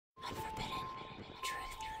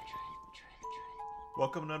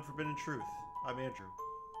Welcome to Unforbidden Truth. I'm Andrew.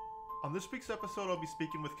 On this week's episode, I'll be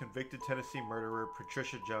speaking with convicted Tennessee murderer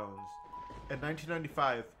Patricia Jones. In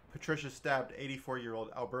 1995, Patricia stabbed 84-year-old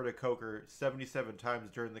Alberta Coker 77 times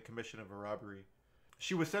during the commission of a robbery.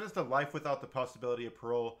 She was sentenced to life without the possibility of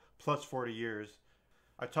parole, plus 40 years.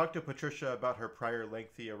 I talked to Patricia about her prior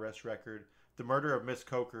lengthy arrest record, the murder of Miss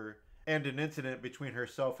Coker, and an incident between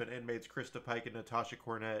herself and inmates Krista Pike and Natasha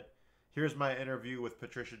Cornett. Here's my interview with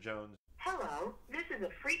Patricia Jones. Hello, this is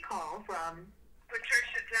a free call from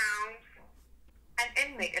Patricia Jones, an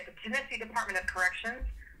inmate at the Tennessee Department of Corrections,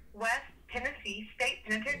 West Tennessee State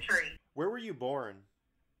Penitentiary. Where were you born?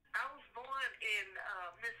 I was born in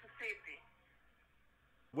Mississippi.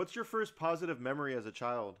 What's your first positive memory as a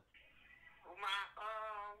child? I don't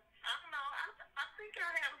know. I think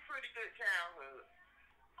I had a pretty good childhood.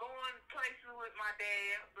 Going places with my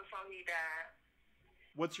dad before he died.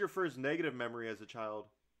 What's your first negative memory as a child?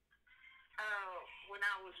 When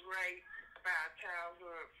I was raped by a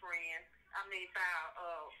childhood friend. By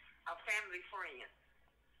a family friend.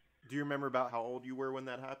 Do you remember about how old you were when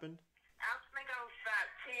that happened? I think I was about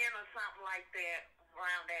 10 or something like that,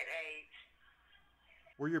 around that age.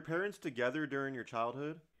 Were your parents together during your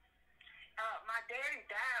childhood? My daddy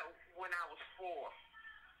died when I was 4.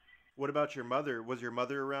 What about your mother? Was your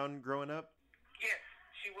mother around growing up? Yes,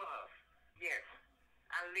 she was. Yes.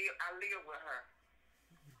 I live with her.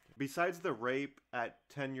 Besides the rape at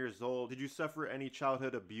 10 years old, did you suffer any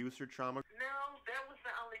childhood abuse or trauma? No, that was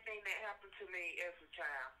the only thing that happened to me as a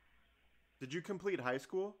child. Did you complete high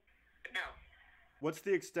school? No. What's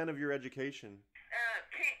the extent of your education?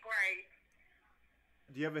 10th grade.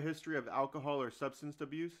 Do you have a history of alcohol or substance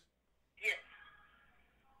abuse? Yes.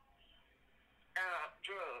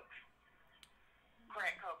 Drugs.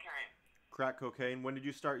 Crack cocaine. Crack cocaine. When did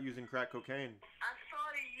you start using crack cocaine? I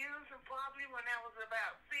started using probably when I was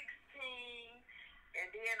about 16, and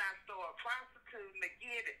then I started prostituting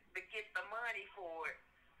to get the money for it.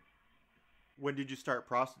 When did you start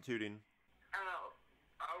prostituting?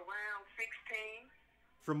 Around 16.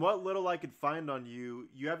 From what little I could find on you,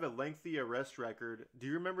 you have a lengthy arrest record. Do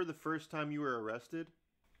you remember the first time you were arrested?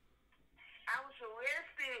 I was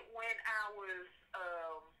arrested when I was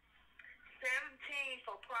 17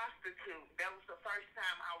 for prostitute. That was the first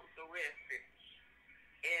time I was arrested.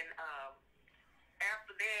 And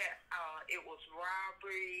after that, it was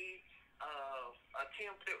robbery,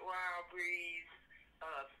 attempted robberies,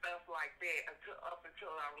 stuff like that, up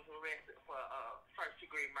until I was arrested for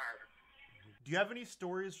first-degree murder. Do you have any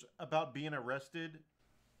stories about being arrested?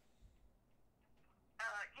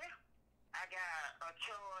 Yeah. I got a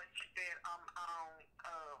charge that I'm on,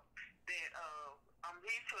 I'm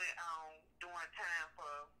recently on doing time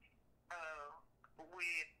for,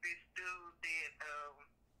 with this dude that,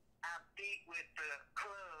 I beat with the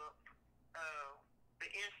club, the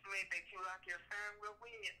instrument that you lock your steering wheel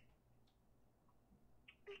with,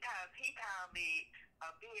 because he called me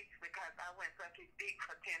a bitch because I went suck his dick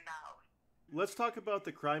for $10. Let's talk about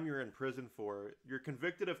the crime you're in prison for. You're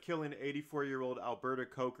convicted of killing 84-year-old Alberta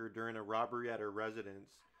Coker during a robbery at her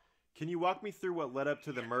residence. Can you walk me through what led up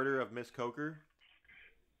to the murder of Miss Coker?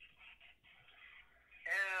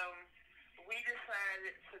 We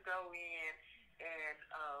decided to go in and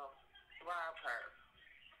rob her.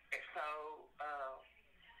 And so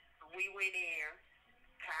we went in,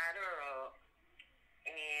 tied her up,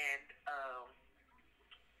 and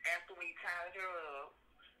after we tied her up,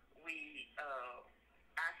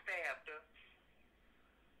 I stabbed her.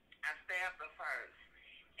 I stabbed her first,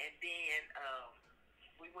 and then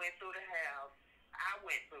we went through the house. I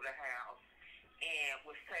went through the house and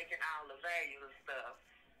was taking all the valuable stuff.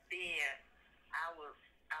 Then I was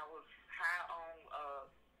high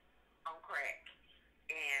on crack,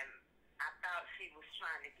 and I thought she was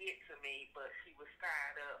trying to get to me, but she was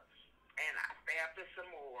tied up, and I stabbed her some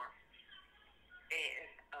more, and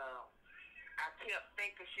I kept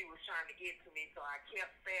thinking she was trying to get to me, so I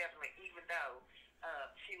kept stabbing her, even though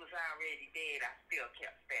she was already dead. I still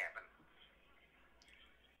kept stabbing her.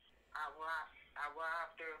 I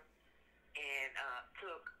robbed her and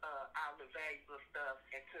took all the valuable stuff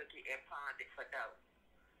and took it and pawned it for dough.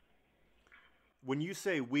 When you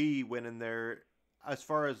say we went in there, as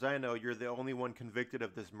far as I know, you're the only one convicted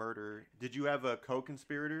of this murder. Did you have a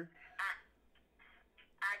co-conspirator?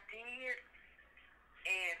 I did,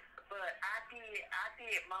 but I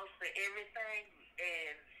did most of everything,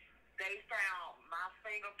 and they found my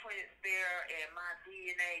fingerprints there and my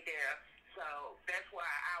DNA there, so that's why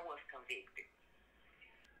I was convicted.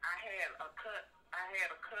 I had a cut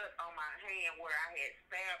on my hand where I had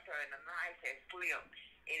stabbed her, and the knife had slipped,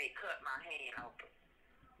 and it cut my hand open.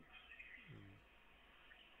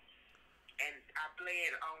 And I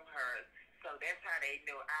bled on her. So that's how they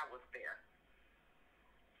knew I was there.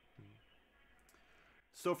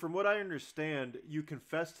 So from what I understand, you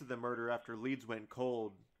confessed to the murder after leads went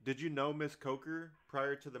cold. Did you know Miss Coker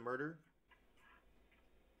prior to the murder?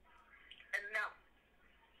 And no,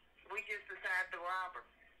 we just decided to rob her.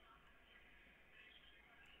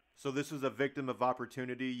 So this was a victim of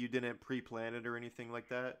opportunity. You didn't pre-plan it or anything like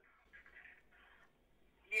that?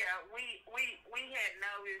 Yeah, we had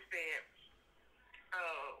noticed that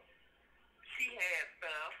she had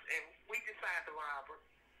stuff, and we decided to rob her.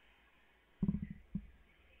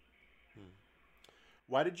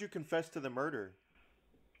 Why did you confess to the murder?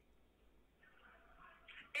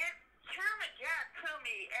 It kind of got to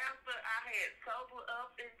me after I had sobered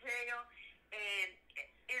up in jail, and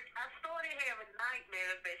I started having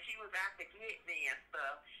nightmares that she was out to get me and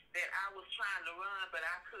stuff, that I was trying to run, but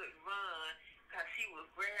I couldn't run because she was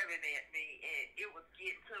grabbing at me, and it was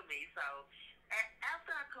getting to me. So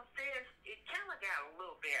after I confessed, it kind of got a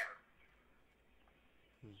little better.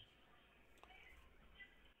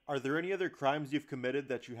 Are there any other crimes you've committed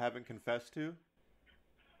that you haven't confessed to?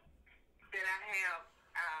 That I have,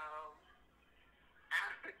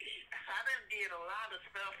 I done did a lot of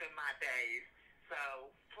stuff in my days,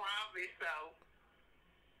 so probably so.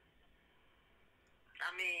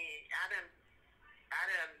 I mean, I done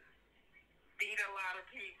beat a lot of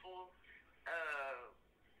people,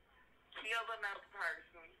 killed another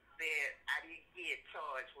person that I didn't get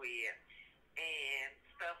charged with, and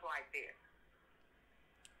stuff like that.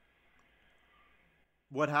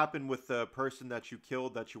 What happened with the person that you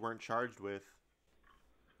killed that you weren't charged with?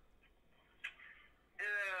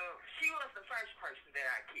 She was the first person that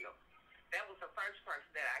I killed. That was the first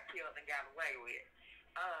person that I killed and got away with.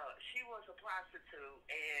 She was a prostitute,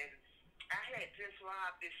 and I had just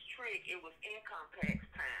robbed this trick. It was income tax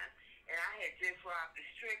time, and I had just robbed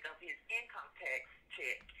this trick of his income tax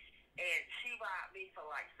check, and she robbed me for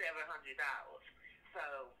like $700.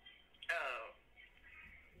 So,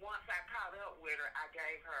 once I caught up with her, I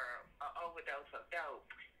gave her an overdose of dope,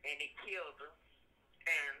 and it killed her,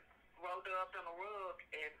 and rolled her up on a rug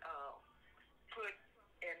and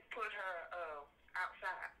put her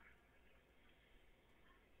outside.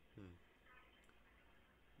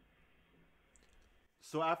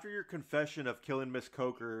 So after your confession of killing Miss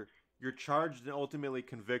Coker, you're charged and ultimately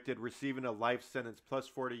convicted, receiving a life sentence plus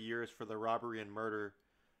 40 years for the robbery and murder.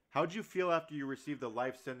 How'd you feel after you received the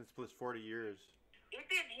life sentence plus 40 years? It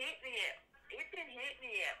didn't hit me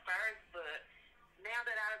at first, but now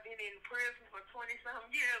that I've been in prison for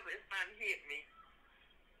 20-some years, it's not hit me.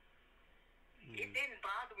 It didn't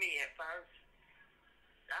bother me at first.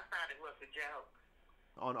 I thought it was a joke.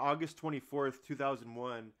 On August 24th,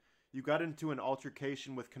 2001, you got into an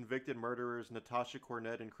altercation with convicted murderers Natasha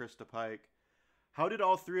Cornett and Krista Pike. How did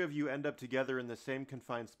all three of you end up together in the same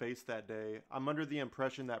confined space that day? I'm under the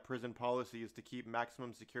impression that prison policy is to keep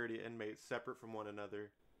maximum security inmates separate from one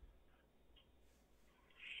another.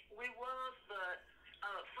 We was, but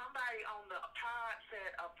somebody on the pod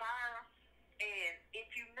set a fire, and if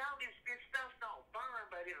you notice, this stuff don't burn,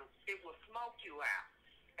 but it will smoke you out.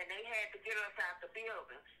 And they had to get us out the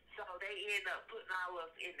building, so they ended up putting all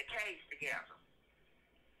of us in the cage together.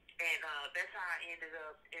 And that's how I ended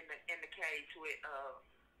up in the cage with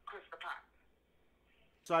Krista Pike.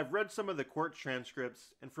 So I've read some of the court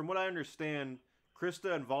transcripts, and from what I understand,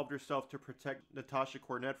 Krista involved herself to protect Natasha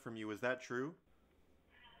Cornett from you. Is that true?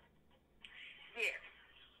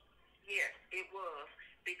 Yes, it was,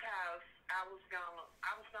 because I was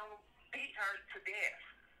gonna beat her to death.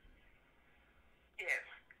 Yes.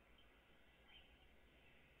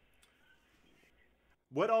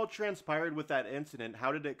 What all transpired with that incident?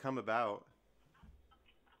 How did it come about?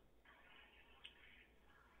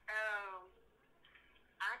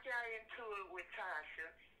 I got into it with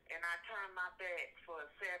Tasha, and I turned my back for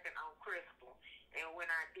a second on Crystal, and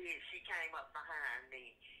when I did, she came up behind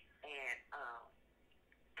me and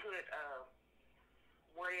put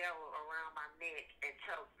whatever around my neck and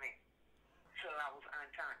choked me till I was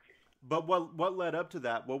unconscious. But what led up to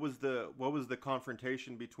that? What was the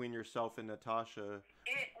confrontation between yourself and Natasha?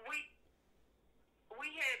 We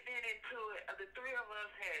had been into it. The three of us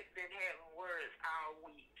had been having words all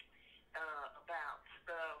week about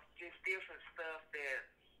stuff, just different stuff that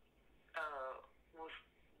was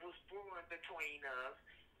brewing between us.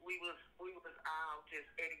 We was all just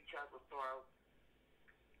at each other's throats.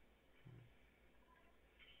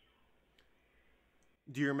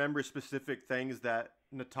 Do you remember specific things that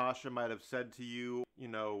Natasha might have said to you?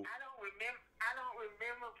 You know. I don't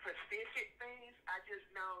remember specific things. I just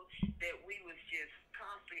know that we was just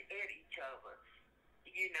constantly at each other.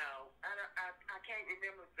 You know, I can't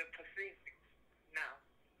remember the specifics. No.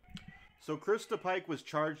 So Krista Pike was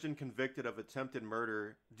charged and convicted of attempted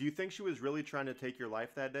murder. Do you think she was really trying to take your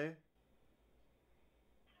life that day?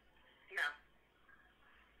 No.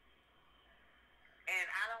 And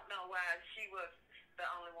I don't know why she was the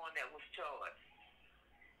only one that was charged.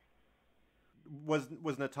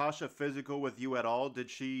 Was Natasha physical with you at all? Did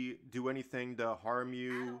she do anything to harm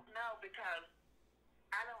you? I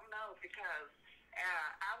don't know because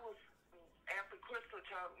I was, after Crystal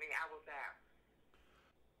told me, I was out.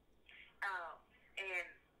 And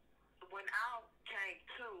when I came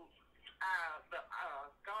to, the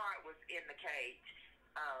guard was in the cage,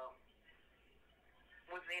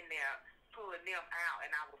 was in there pulling them out,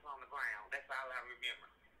 and I was on the ground. That's all I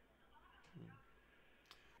remember.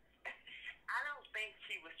 I don't think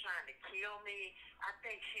she was trying to kill me. I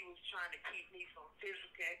think she was trying to keep me from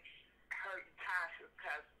physically hurting Tasha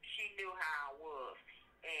because she knew how I was.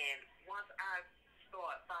 And once I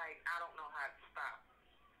start fighting, I don't know how to stop.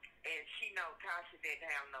 And she know Tasha didn't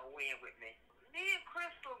have no win with me. Me and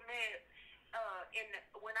Crystal met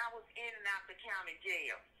when I was in and out the county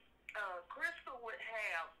jail. Crystal would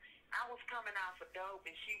have, I was coming out for dope,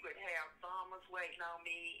 and she would have farmers waiting on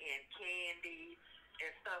me and candy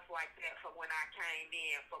and stuff like that for when I came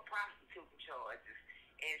in for prostituting charges.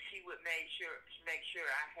 And she would make sure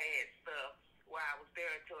I had stuff while I was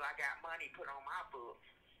there until I got money put on my books.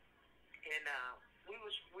 And we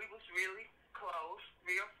was really close,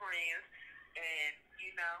 real friends, and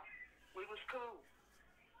we was cool.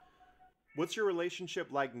 What's your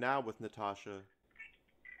relationship like now with Natasha?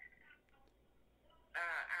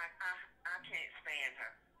 I can't stand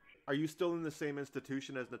her. Are you still in the same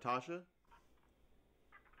institution as Natasha?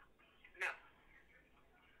 No.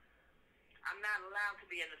 I'm not allowed to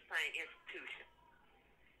be in the same institution.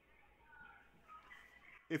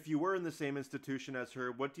 If you were in the same institution as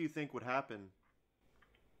her, what do you think would happen?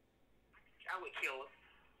 I would kill her.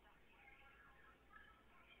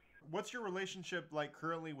 What's your relationship like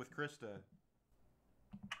currently with Krista?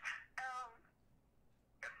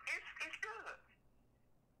 It's good.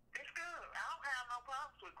 It's good. I don't have no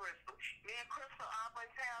problems with Crystal. Me and Crystal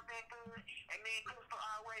always have been good, and me and Crystal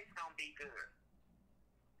always gonna be good.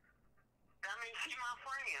 I mean, she's my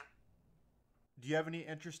friend. Do you have any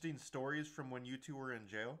interesting stories from when you two were in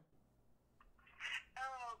jail?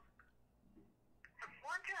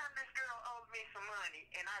 One time this girl owed me some money,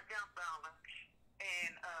 and I jumped on her,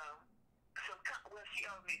 and she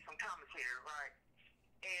owed me some commissary, right?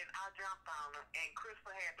 And I jumped on her, and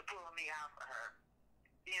Crystal had to pull me out for her.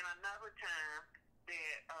 Then another time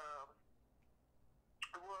that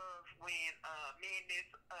was when me and this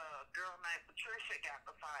girl named Patricia got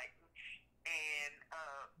to fighting, and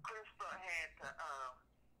Crystal had to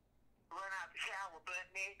run out the shower butt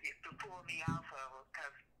naked to pull me off of her,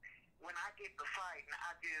 because when I get to fighting,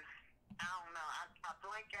 I don't know, I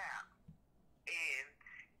blank out. And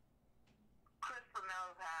Crystal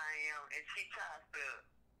knows how I am, and she tries to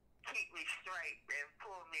keep me straight and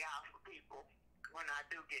pull me off of people when I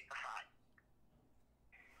do get to fight.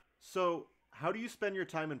 So, how do you spend your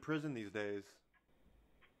time in prison these days?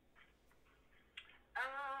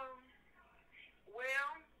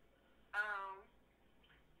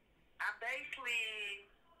 I basically,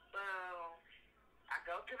 I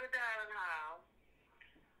go to the dining hall,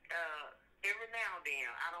 every now and then.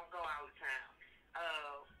 I don't go all the time.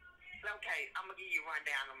 Okay, I'm going to give you a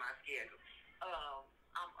rundown of my schedule.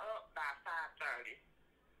 I'm up by 5:30.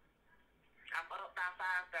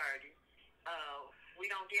 We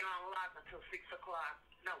don't get unlocked until 6 o'clock.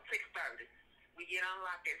 No, 6:30. We get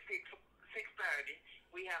unlocked at 6:30.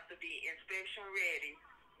 We have to be inspection ready.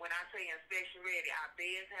 When I say inspection ready, our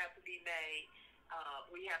beds have to be made.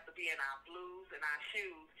 We have to be in our blues and our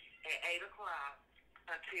shoes at 8 o'clock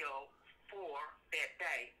until 4 that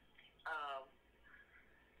day.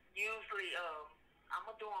 Usually,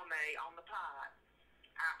 I'm a doormaid on the pod.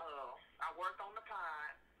 I work on the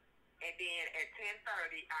pod, and then at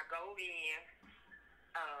 10:30, I go in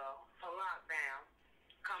for lockdown,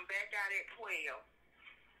 come back out at 12,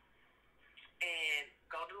 and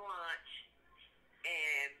go to lunch,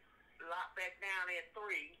 and lock back down at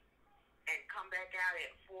 3, and come back out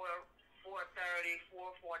at 4:30,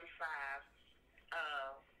 4:45,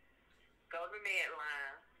 go to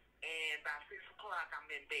Medline, and by 6 o'clock, I'm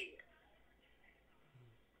in bed.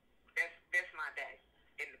 That's my day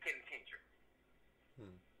in the penitentiary.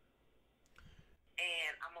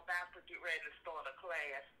 And I'm about to get ready to start a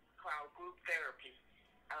class called group therapy.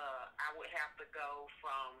 I would have to go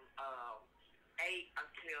from 8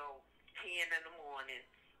 until 10 in the morning,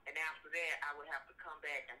 and after that, I would have to come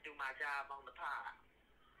back and do my job on the pod.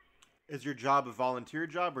 Is your job a volunteer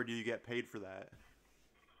job, or do you get paid for that?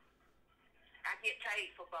 I get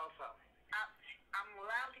paid for both of them.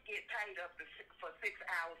 allowed to get paid for 6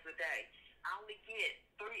 hours a day. I only get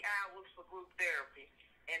 3 hours for group therapy,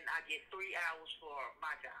 and I get 3 hours for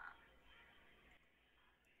my job.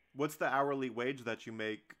 What's the hourly wage that you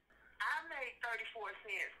make? I make 34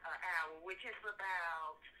 cents an hour, which is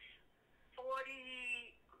about $44.88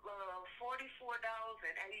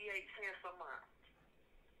 a month.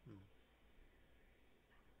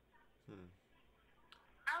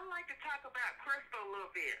 I'd like to talk about Crystal a little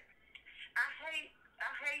bit. I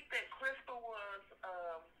hate that Crystal was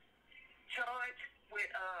charged with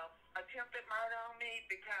attempted murder on me,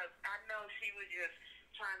 because I know she was just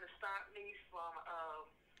trying to stop me from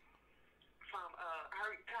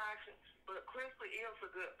hurting Tasha. But Crystal is a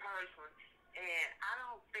good person, and I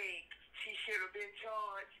don't think she should have been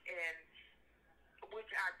charged, and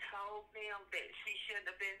which I told them that she shouldn't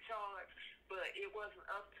have been charged, but it wasn't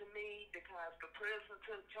up to me because the prison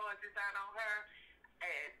took charges out on her,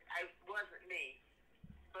 and it wasn't me.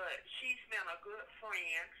 But she's been a good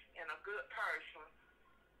friend and a good person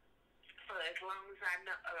for as long as I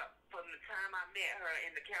know, from the time I met her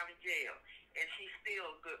in the county jail, and she's still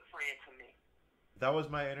a good friend to me. That was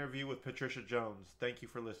my interview with Patricia Jones. Thank you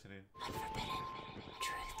for listening. Unforbidden.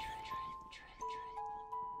 True.